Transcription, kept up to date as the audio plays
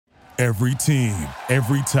Every team,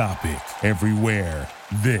 every topic, everywhere.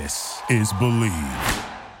 This is Believe.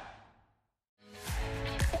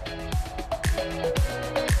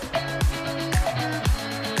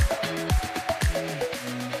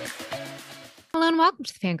 Hello and welcome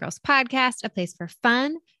to the Fangirls Podcast, a place for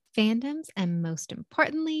fun, fandoms, and most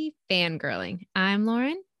importantly, fangirling. I'm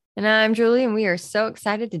Lauren. And I'm Julie, and we are so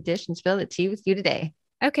excited to dish and spill the tea with you today.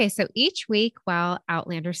 Okay, so each week while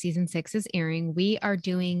Outlander Season 6 is airing, we are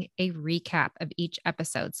doing a recap of each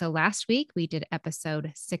episode. So last week we did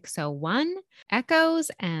episode 601,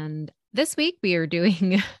 Echoes, and this week we are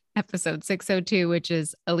doing episode 602, which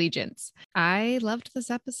is Allegiance. I loved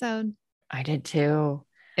this episode. I did too.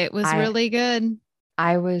 It was really good.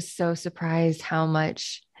 I was so surprised how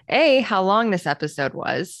long this episode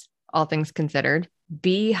was, all things considered.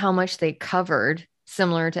 B, how much they covered,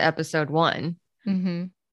 similar to episode 1. Mm-hmm.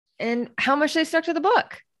 And how much they stuck to the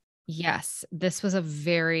book. Yes, this was a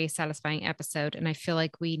very satisfying episode, and I feel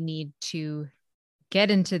like we need to get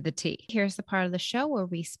into the tea. Here's the part of the show where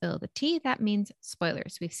we spill the tea. That means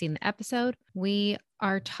spoilers. We've seen the episode. We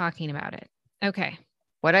are talking about it. Okay.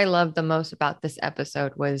 What I loved the most about this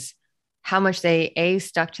episode was how much they A,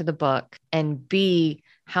 stuck to the book, and B,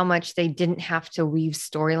 how much they didn't have to weave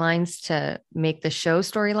storylines to make the show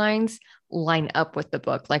storylines line up with the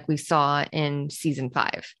book like we saw in season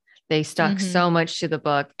 5. They stuck so much to the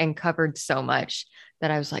book and covered so much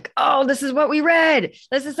that I was like, oh, this is what we read.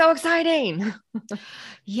 This is so exciting.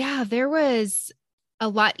 Yeah, there was a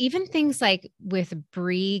lot, even things like with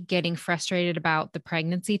Bree getting frustrated about the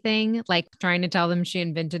pregnancy thing, like trying to tell them she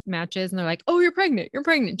invented matches and they're like, oh, you're pregnant. You're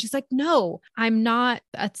pregnant. She's like, no, I'm not.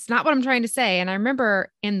 That's not what I'm trying to say. And I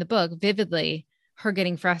remember in the book vividly her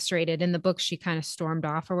getting frustrated. In the book, she kind of stormed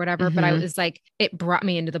off or whatever, but I was like, it brought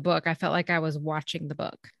me into the book. I felt like I was watching the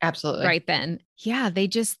book. Absolutely. Right then. Yeah,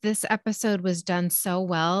 this episode was done so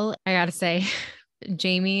well. I gotta say,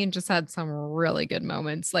 Jamie just had some really good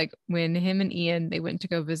moments. Like when him and Ian, they went to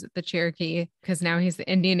go visit the Cherokee because now he's the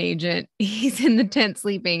Indian agent. He's in the tent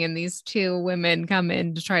sleeping and these 2 women come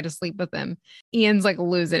in to try to sleep with him. Ian's like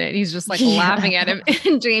losing it. He's just like laughing at him.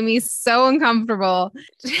 And Jamie's so uncomfortable.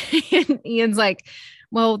 And Ian's like,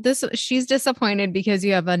 well, she's disappointed because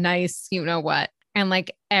you have a nice, you know what? And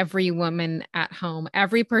like every woman at home,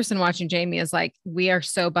 every person watching Jamie is like, we are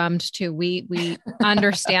so bummed too. We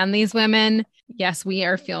understand these women. Yes, we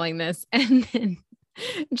are feeling this. And then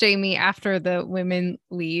Jamie, after the women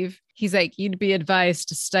leave, he's like, you'd be advised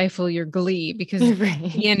to stifle your glee because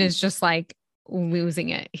Ian is just like losing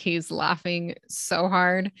it. He's laughing so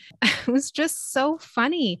hard. It was just so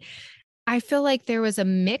funny. I feel like there was a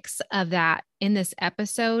mix of that in this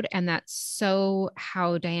episode, and that's so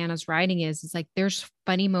how Diana's writing is like there's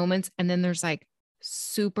funny moments and then there's like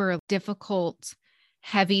super difficult,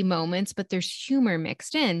 heavy moments, but there's humor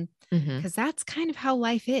mixed in because that's kind of how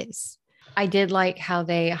life is. I did like how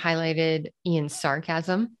they highlighted Ian's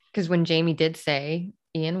sarcasm because when Jamie did say,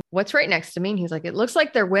 Ian, what's right next to me? And he's like, it looks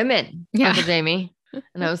like they're women, Uncle Jamie.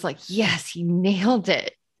 And I was like, yes, he nailed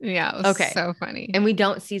it. Yeah, it was so funny. And we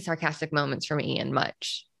don't see sarcastic moments from Ian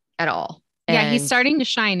much at all. Yeah, he's starting to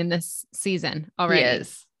shine in this season already.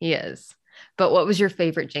 He is. But what was your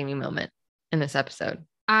favorite Jamie moment in this episode?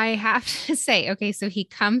 I have to say, okay, so he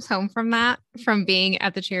comes home from being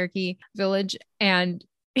at the Cherokee village and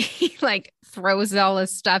he like throws all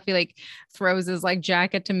his stuff. He like throws his like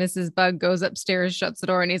jacket to Mrs. Bug, goes upstairs, shuts the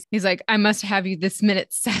door, and he's like, I must have you this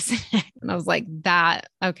minute, Cessna. And I was like, that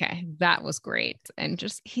was great. And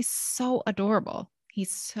just, he's so adorable.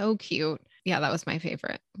 He's so cute. Yeah, that was my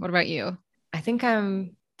favorite. What about you? I think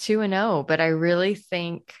I'm 2-0, but I really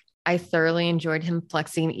think I thoroughly enjoyed him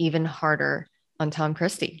flexing even harder on Tom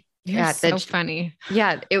Christie. You're so funny.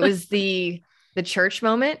 Yeah, it was the church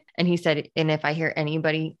moment. And he said, and if I hear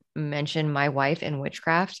anybody mention my wife in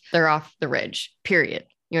witchcraft, they're off the ridge, period.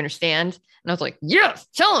 You understand? And I was like, yes,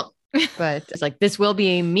 tell him. But it's like, this will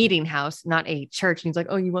be a meeting house, not a church. And he's like,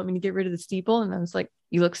 oh, you want me to get rid of the steeple? And I was like,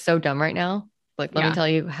 you look so dumb right now. Like, let me tell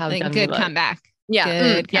you how dumb you look. Good comeback. Yeah.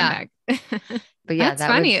 Good comeback. But yeah, that's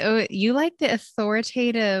funny. You like the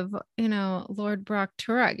authoritative, Lord Brock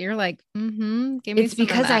Turok. You're like, give me. It's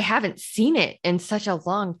because I haven't seen it in such a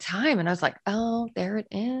long time, and I was like, oh, there it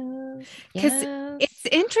is. Because it's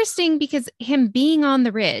interesting because him being on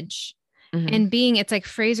the ridge and it's like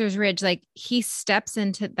Fraser's Ridge, like he steps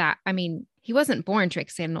into that. I mean, he wasn't born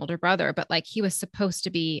Trixie and an older brother, but like he was supposed to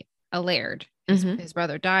be a laird. His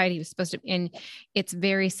brother died. He was supposed to, and it's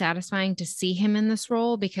very satisfying to see him in this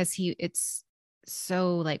role because it's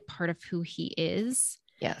so like part of who he is.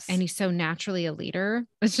 Yes. And he's so naturally a leader.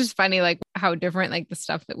 It's just funny, like how different, like the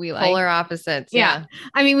stuff that we like. Polar opposites. Yeah.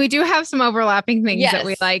 I mean, we do have some overlapping things that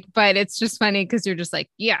we Yes. like, but it's just funny because you're just like,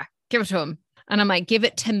 yeah, give it to him. And I'm like, give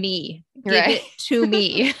it to me. Give Right. it to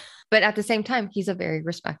me. But at the same time, he's a very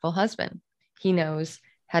respectful husband. He knows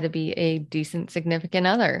how to be a decent, significant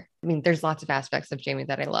other. I mean, there's lots of aspects of Jamie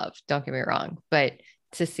that I love. Don't get me wrong. But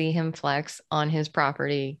to see him flex on his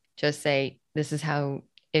property, just say, this is how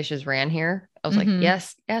Ish is ran here. I was like,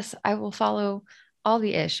 yes, I will follow all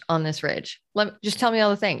the Ish on this ridge. Just tell me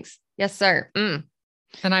all the things. Yes, sir. And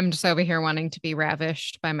I'm just over here wanting to be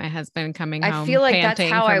ravished by my husband coming home. I feel like that's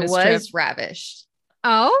how I was trip. ravished.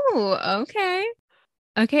 Oh, okay.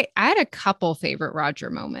 Okay. I had a couple favorite Roger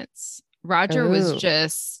moments. Roger was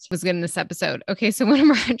good in this episode. Okay. So when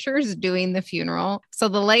Roger is doing the funeral, so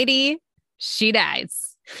the lady, she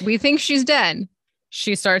dies. We think she's dead.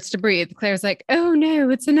 She starts to breathe. Claire's like, oh no,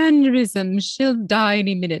 it's an aneurysm. She'll die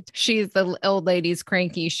any minute. The old lady's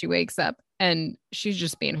cranky. She wakes up and she's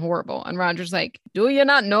just being horrible. And Roger's like, do you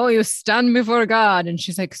not know you stand before God? And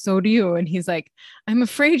she's like, so do you. And he's like, I'm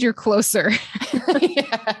afraid you're closer.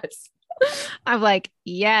 Yes. I'm like,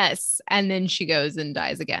 yes. And then she goes and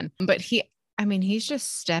dies again. But he's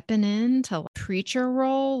just stepping into preacher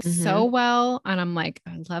role so well. And I'm like,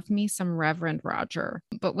 I love me some Reverend Roger.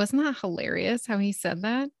 But wasn't that hilarious how he said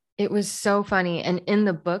that? It was so funny. And in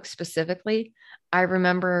the book specifically, I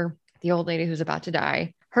remember the old lady who's about to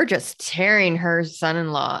die, her just tearing her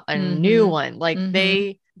son-in-law a new one. Like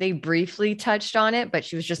they briefly touched on it, but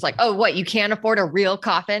she was just like, oh, what? You can't afford a real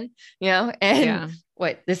coffin, And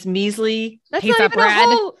what, this measly, that's piece not of even bread. a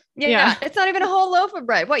whole, it's not even a whole loaf of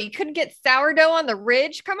bread. What, you couldn't get sourdough on the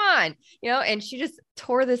ridge? Come on, and she just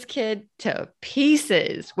tore this kid to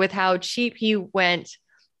pieces with how cheap he went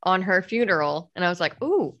on her funeral. And I was like,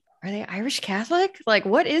 ooh, are they Irish Catholic? Like,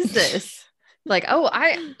 what is this? Like,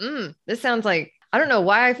 this sounds like, I don't know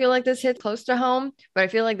why I feel like this hits close to home, but I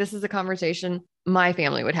feel like this is a conversation my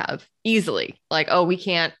family would have easily. Like, oh, we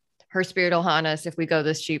can't, her spirit will haunt us if we go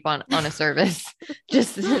this cheap on a service.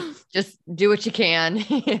 just do what you can.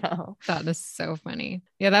 That is so funny.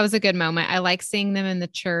 Yeah, that was a good moment. I like seeing them in the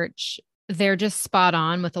church. They're just spot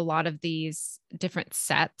on with a lot of these different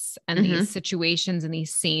sets and these situations and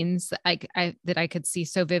these scenes that I could see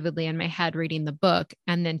so vividly in my head reading the book,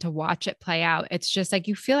 and then to watch it play out. It's just like,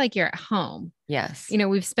 you feel like you're at home. Yes.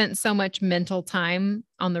 We've spent so much mental time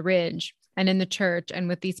on the ridge and in the church and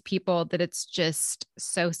with these people that it's just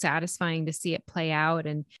so satisfying to see it play out.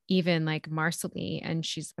 And even like Marcelie, and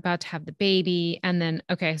she's about to have the baby. And then,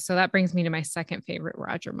 okay, so that brings me to my second favorite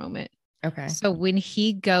Roger moment. Okay. So when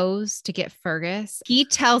he goes to get Fergus, he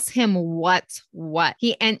tells him what's what.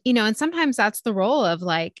 And sometimes that's the role of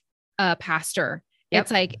like a pastor. Yep.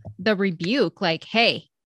 It's like the rebuke, like, hey,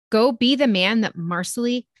 go be the man that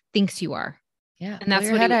Marcelie thinks you are. Yeah. And that's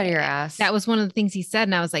what out of your ass. That was one of the things he said.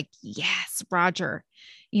 And I was like, yes, Roger,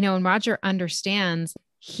 and Roger understands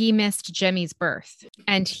he missed Jemmy's birth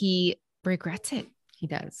and he regrets it. He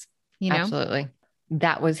does. Absolutely.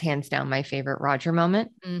 That was hands down my favorite Roger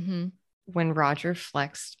moment. When Roger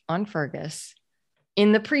flexed on Fergus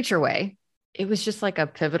in the preacher way. It was just like a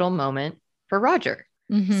pivotal moment for Roger.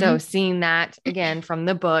 So seeing that again from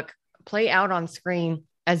the book play out on screen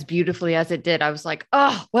as beautifully as it did, I was like,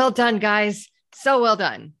 oh, well done, guys. So well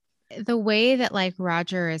done. The way that like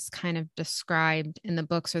Roger is kind of described in the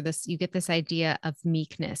books, or you get this idea of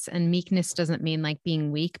meekness, and meekness doesn't mean like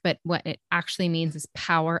being weak, but what it actually means is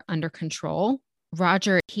power under control.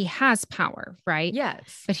 Roger, he has power, right?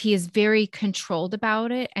 Yes. But he is very controlled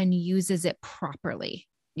about it and uses it properly.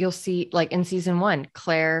 You'll see, like in season 1,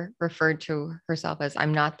 Claire referred to herself as,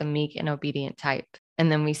 I'm not the meek and obedient type.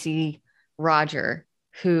 And then we see Roger,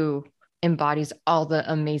 who embodies all the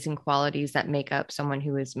amazing qualities that make up someone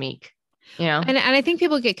who is meek. And I think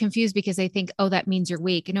people get confused because they think, oh, that means you're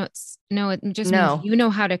weak. It just means you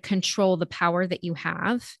know how to control the power that you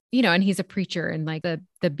have, and he's a preacher, and like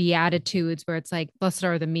the Beatitudes where it's like, blessed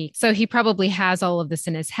are the meek. So he probably has all of this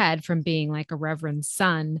in his head from being like a reverend's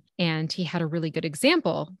son. And he had a really good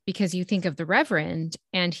example, because you think of the reverend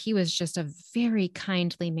and he was just a very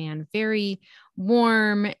kindly man, very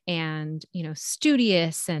warm and,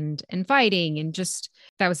 studious and inviting, and just,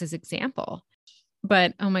 that was his example.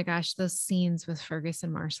 But oh my gosh, those scenes with Fergus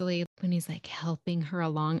and Marcelie, when he's like helping her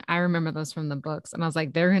along, I remember those from the books, and I was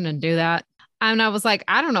like, they're going to do that. And I was like,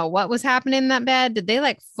 I don't know what was happening in that bed. Did they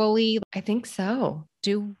like fully, I think so,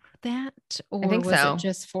 do that? Or I think was so. It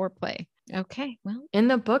just foreplay? Okay. Well, in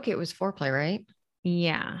the book, it was foreplay, right?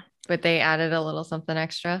 Yeah. But they added a little something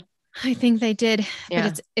extra. I think they did. Yeah.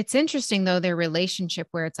 But it's interesting though, their relationship,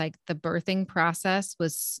 where it's like the birthing process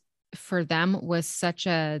was for them was such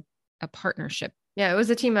a partnership, Yeah, it was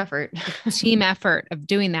a team effort. team effort of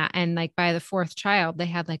doing that. And like by the fourth child, they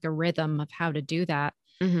had like a rhythm of how to do that.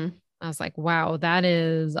 Mm-hmm. I was like, wow, that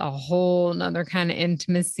is a whole nother kind of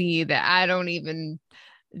intimacy that I don't even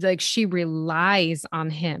like. She relies on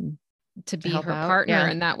him to be help her out. partner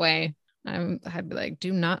Yeah. in that way. I'd be like,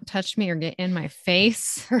 do not touch me or get in my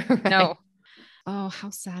face. Right. No. Oh, how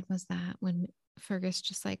sad was that when Fergus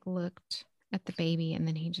just like looked at the baby and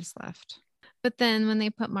then he just left. But then when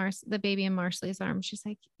they put the baby in Marcelly's arms, she's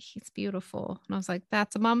like, he's beautiful. And I was like,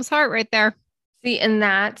 that's a mom's heart right there. See, and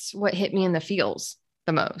that's what hit me in the feels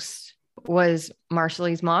the most was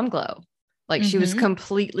Marcelly's mom glow. Like she was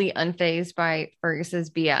completely unfazed by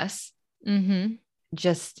Fergus's BS. Mm-hmm.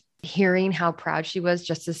 Just hearing how proud she was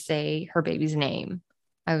just to say her baby's name.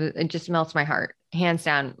 It just melts my heart. Hands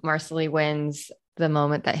down, Marcelly wins the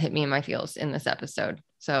moment that hit me in my feels in this episode.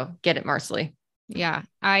 So get it, Marcelly. Yeah.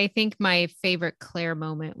 I think my favorite Claire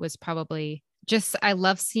moment was probably just, I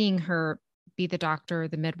love seeing her be the doctor,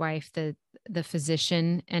 the midwife, the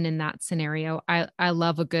physician. And in that scenario, I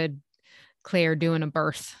love a good Claire doing a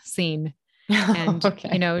birth scene. And, Okay.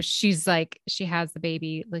 you know, she's like, she has the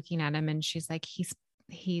baby looking at him and she's like,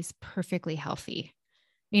 he's perfectly healthy,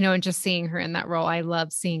 you know, and just seeing her in that role. I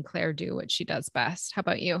love seeing Claire do what she does best. How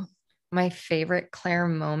about you? My favorite Claire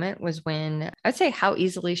moment was when I'd say how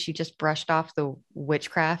easily she just brushed off the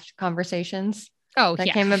witchcraft conversations that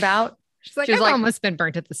came about. She's like, I've almost been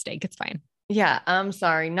burnt at the stake. It's fine. Yeah, I'm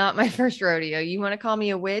sorry. Not my first rodeo. You want to call me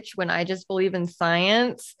a witch when I just believe in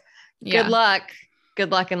science? Yeah. Good luck.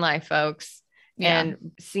 Good luck in life, folks. Yeah.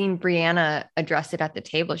 And seeing Brianna address it at the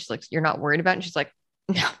table, she's like, you're not worried about it? And she's like,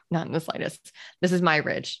 no, not in the slightest. This is my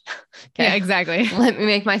ridge. Okay. Yeah, exactly. Let me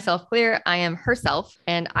make myself clear. I am herself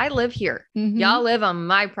and I live here. Mhm. Y'all live on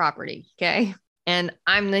my property. Okay. And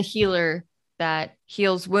I'm the healer that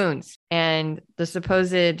heals wounds. And the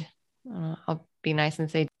supposed, I'll be nice and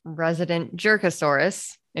say resident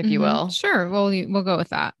Jerkosaurus, if you will. Sure. Well, we'll go with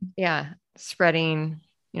that. Yeah. Spreading,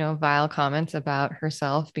 vile comments about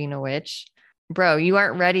herself being a witch. Bro, you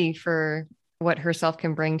aren't ready for what herself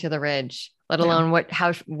can bring to the ridge, let alone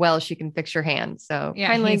how well she can fix your hand. So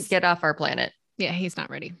kindly get off our planet. Yeah, he's not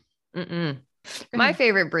ready. My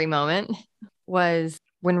favorite Brie moment was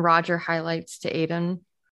when Roger highlights to Aiden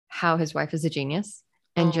how his wife is a genius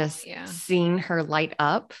and seeing her light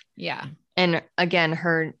up. Yeah. And again,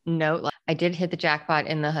 her note, like, I did hit the jackpot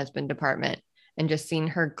in the husband department and just seeing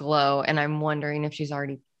her glow. And I'm wondering if she's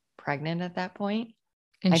already pregnant at that point.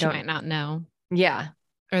 And she might not know. Yeah.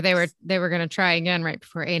 Or they were going to try again right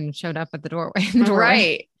before Aiden showed up at the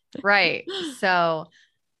doorway. Right. So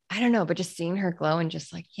I don't know, but just seeing her glow and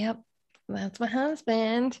just like, yep, that's my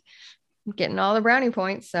husband. I'm getting all the brownie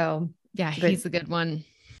points. So yeah, he's a good one.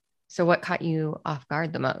 So what caught you off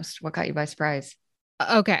guard the most? What caught you by surprise?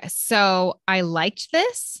 Okay. So I liked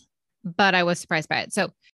this, but I was surprised by it.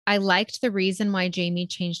 So I liked the reason why Jamie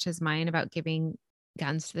changed his mind about giving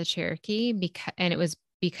guns to the Cherokee and it was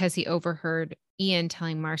because he overheard Ian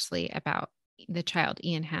telling Marcelly about the child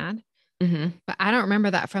Ian had. But I don't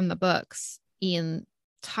remember that from the books. Ian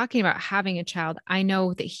talking about having a child. I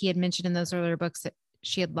know that he had mentioned in those earlier books that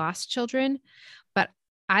she had lost children, but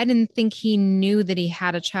I didn't think he knew that he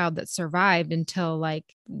had a child that survived until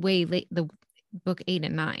like way late, the book 8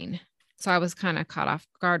 and 9. So I was kind of caught off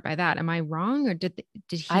guard by that. Am I wrong? Or did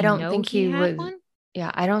he I don't know think he had was one?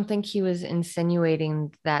 Yeah, I don't think he was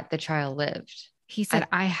insinuating that the child lived. He said,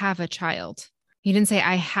 I have a child. He didn't say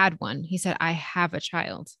I had one. He said, I have a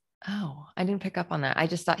child. Oh, I didn't pick up on that. I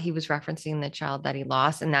just thought he was referencing the child that he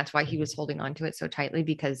lost. And that's why he was holding on to it so tightly,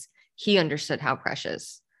 because he understood how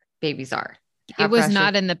precious babies are. It was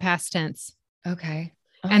not in the past tense. Okay.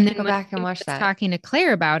 And then go back and watch that. Talking to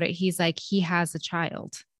Claire about it, he's like, he has a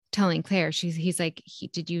child. Telling Claire, he's like,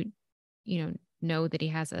 did you know that he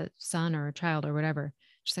has a son or a child or whatever?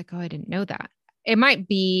 She's like, oh, I didn't know that. It might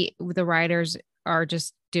be the writers are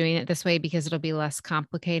just doing it this way because it'll be less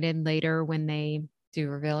complicated later when they do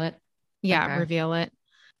reveal it. Yeah, okay. Reveal it.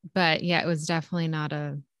 But yeah, it was definitely not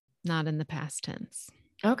in the past tense.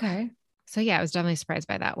 Okay. So yeah, I was definitely surprised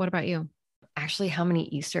by that. What about you? Actually, how many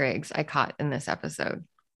Easter eggs I caught in this episode.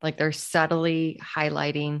 Like they're subtly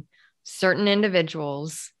highlighting certain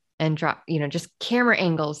individuals and just camera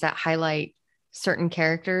angles that highlight certain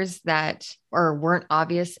characters that weren't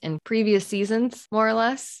obvious in previous seasons, more or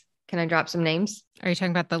less. Can I drop some names? Are you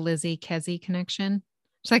talking about the Lizzie Kezzy connection?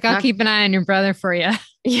 She's like, I'll keep an eye on your brother for you.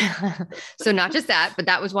 Yeah. So not just that, but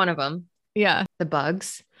that was one of them. Yeah. The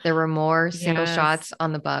bugs. There were more single shots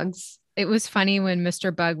on the bugs. It was funny when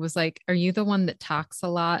Mr. Bug was like, are you the one that talks a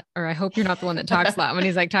lot? Or I hope you're not the one that talks a lot, when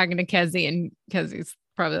he's like talking to Kezzy and Kezzy's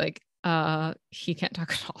probably like, he can't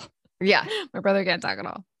talk at all. Yeah. My brother can't talk at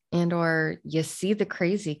all. And or you see the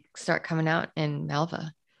crazy start coming out in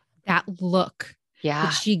Malva. That look Yeah.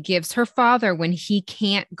 that she gives her father when he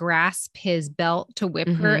can't grasp his belt to whip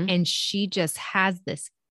her. And she just has this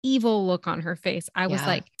evil look on her face. I was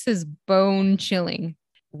like, this is bone chilling.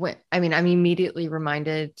 I'm immediately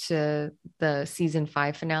reminded to the season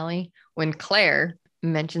 5 finale when Claire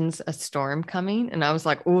mentions a storm coming. And I was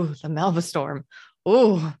like, oh, the Malva storm.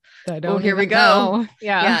 Oh, here we go.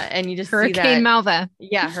 Yeah. And you just Hurricane see that. Malva.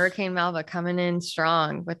 Yeah. Hurricane Malva coming in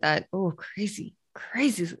strong with that. Oh, crazy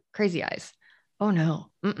eyes. Oh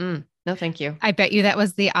no. No, thank you. I bet you that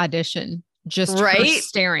was the audition. Just her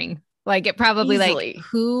staring. Like it probably Easily. Like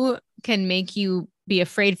who can make you be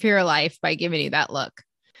afraid for your life by giving you that look?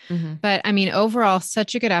 But I mean, overall,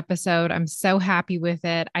 such a good episode. I'm so happy with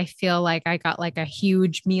it. I feel like I got like a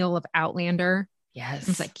huge meal of Outlander. Yes.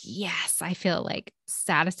 It's like, yes, I feel like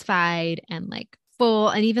satisfied and like full.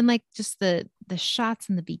 And even like just the shots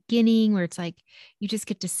in the beginning where it's like, you just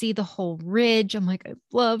get to see the whole ridge. I'm like, I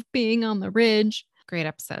love being on the ridge. Great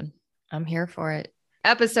episode. I'm here for it.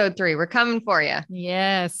 Episode 3, we're coming for you.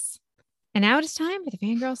 Yes. And now it is time for the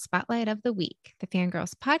Fangirl Spotlight of the Week. The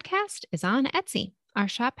Fangirls podcast is on Etsy. Our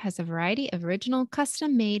shop has a variety of original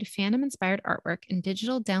custom-made fandom-inspired artwork in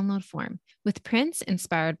digital download form, with prints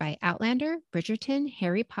inspired by Outlander, Bridgerton,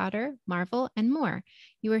 Harry Potter, Marvel, and more.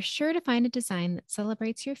 You are sure to find a design that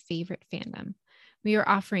celebrates your favorite fandom. We are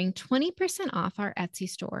offering 20% off our Etsy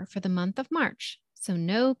store for the month of March, so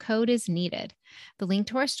no code is needed. The link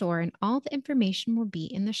to our store and all the information will be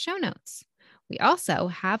in the show notes. We also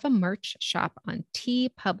have a merch shop on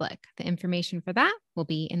TeePublic. The information for that will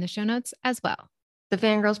be in the show notes as well. The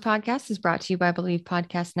Fangirls podcast is brought to you by Believe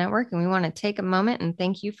Podcast Network, and we want to take a moment and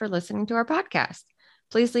thank you for listening to our podcast.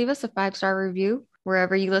 Please leave us a 5-star review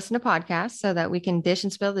wherever you listen to podcasts so that we can dish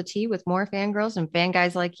and spill the tea with more fangirls and fan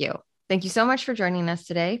guys like you. Thank you so much for joining us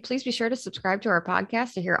today. Please be sure to subscribe to our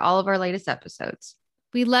podcast to hear all of our latest episodes.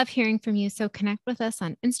 We love hearing from you, so connect with us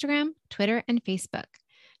on Instagram, Twitter, and Facebook.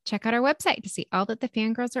 Check out our website to see all that the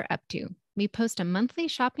Fangirls are up to. We post a monthly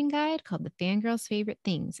shopping guide called The Fangirls' Favorite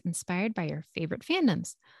Things, inspired by your favorite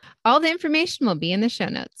fandoms. All the information will be in the show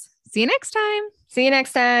notes. See you next time. See you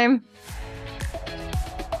next time.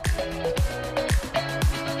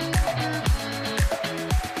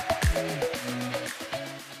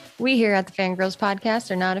 We here at the Fangirls podcast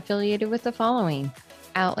are not affiliated with the following: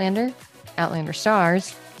 Outlander, Outlander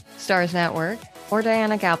Stars, Stars Network, or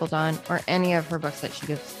Diana Gabaldon, or any of her books that she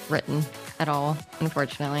has written at all,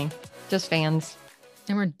 unfortunately. Just fans.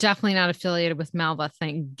 And we're definitely not affiliated with Malva,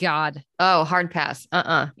 thank God. Oh, hard pass.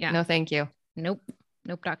 Yeah. No, thank you. Nope.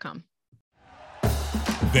 Nope.com.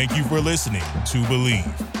 Thank you for listening to Believe.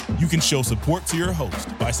 You can show support to your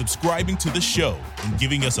host by subscribing to the show and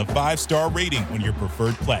giving us a 5-star rating on your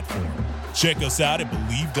preferred platform. Check us out at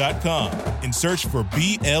Believe.com and search for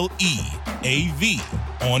BLEAV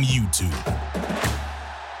on YouTube.